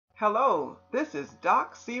Hello, this is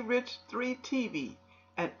Doc C. Rich 3 TV,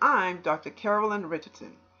 and I'm Dr. Carolyn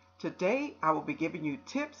Richardson. Today, I will be giving you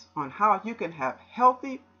tips on how you can have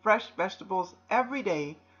healthy, fresh vegetables every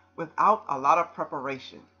day without a lot of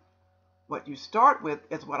preparation. What you start with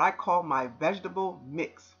is what I call my vegetable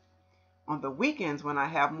mix. On the weekends when I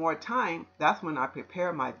have more time, that's when I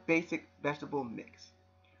prepare my basic vegetable mix.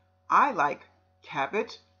 I like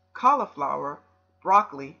cabbage, cauliflower,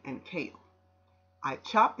 broccoli, and kale. I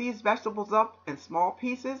chop these vegetables up in small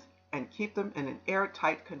pieces and keep them in an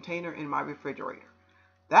airtight container in my refrigerator.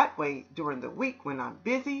 That way, during the week when I'm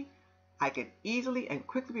busy, I can easily and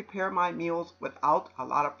quickly prepare my meals without a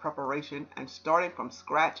lot of preparation and starting from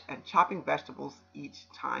scratch and chopping vegetables each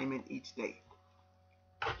time and each day.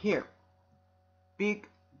 Here, big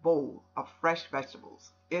bowl of fresh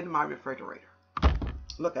vegetables in my refrigerator.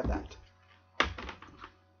 Look at that.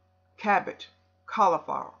 Cabbage,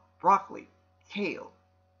 cauliflower, broccoli, kale,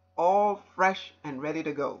 all fresh and ready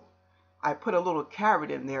to go. I put a little carrot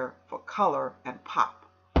in there for color and pop.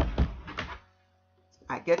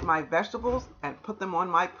 I get my vegetables and put them on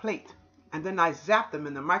my plate, and then I zap them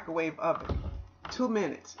in the microwave oven. 2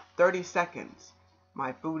 minutes, 30 seconds.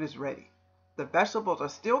 My food is ready. The vegetables are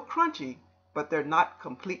still crunchy, but they're not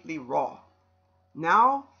completely raw.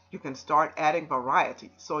 Now you can start adding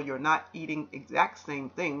variety so you're not eating exact same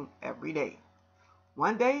thing every day.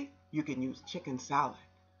 One day you can use chicken salad.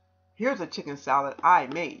 Here's a chicken salad I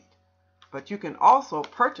made, but you can also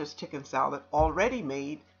purchase chicken salad already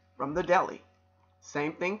made from the deli.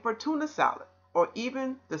 Same thing for tuna salad or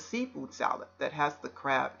even the seafood salad that has the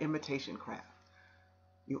crab, imitation crab.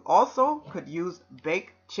 You also could use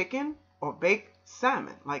baked chicken or baked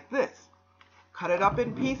salmon like this. Cut it up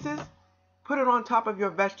in pieces, put it on top of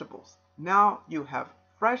your vegetables. Now you have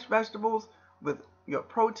fresh vegetables with your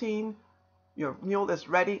protein. Your meal is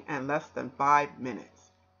ready in less than 5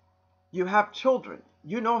 minutes. You have children.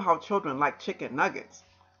 You know how children like chicken nuggets.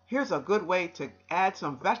 Here's a good way to add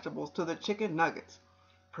some vegetables to the chicken nuggets.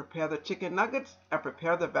 Prepare the chicken nuggets and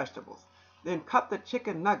prepare the vegetables. Then cut the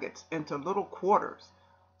chicken nuggets into little quarters.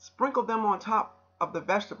 Sprinkle them on top of the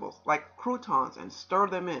vegetables like croutons and stir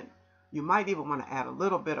them in. You might even want to add a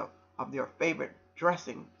little bit of your favorite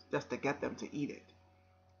dressing just to get them to eat it.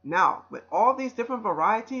 Now, with all these different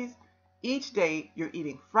varieties, each day you're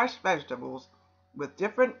eating fresh vegetables with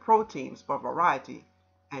different proteins for variety,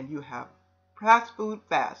 and you have fast food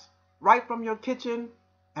fast right from your kitchen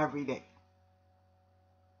every day.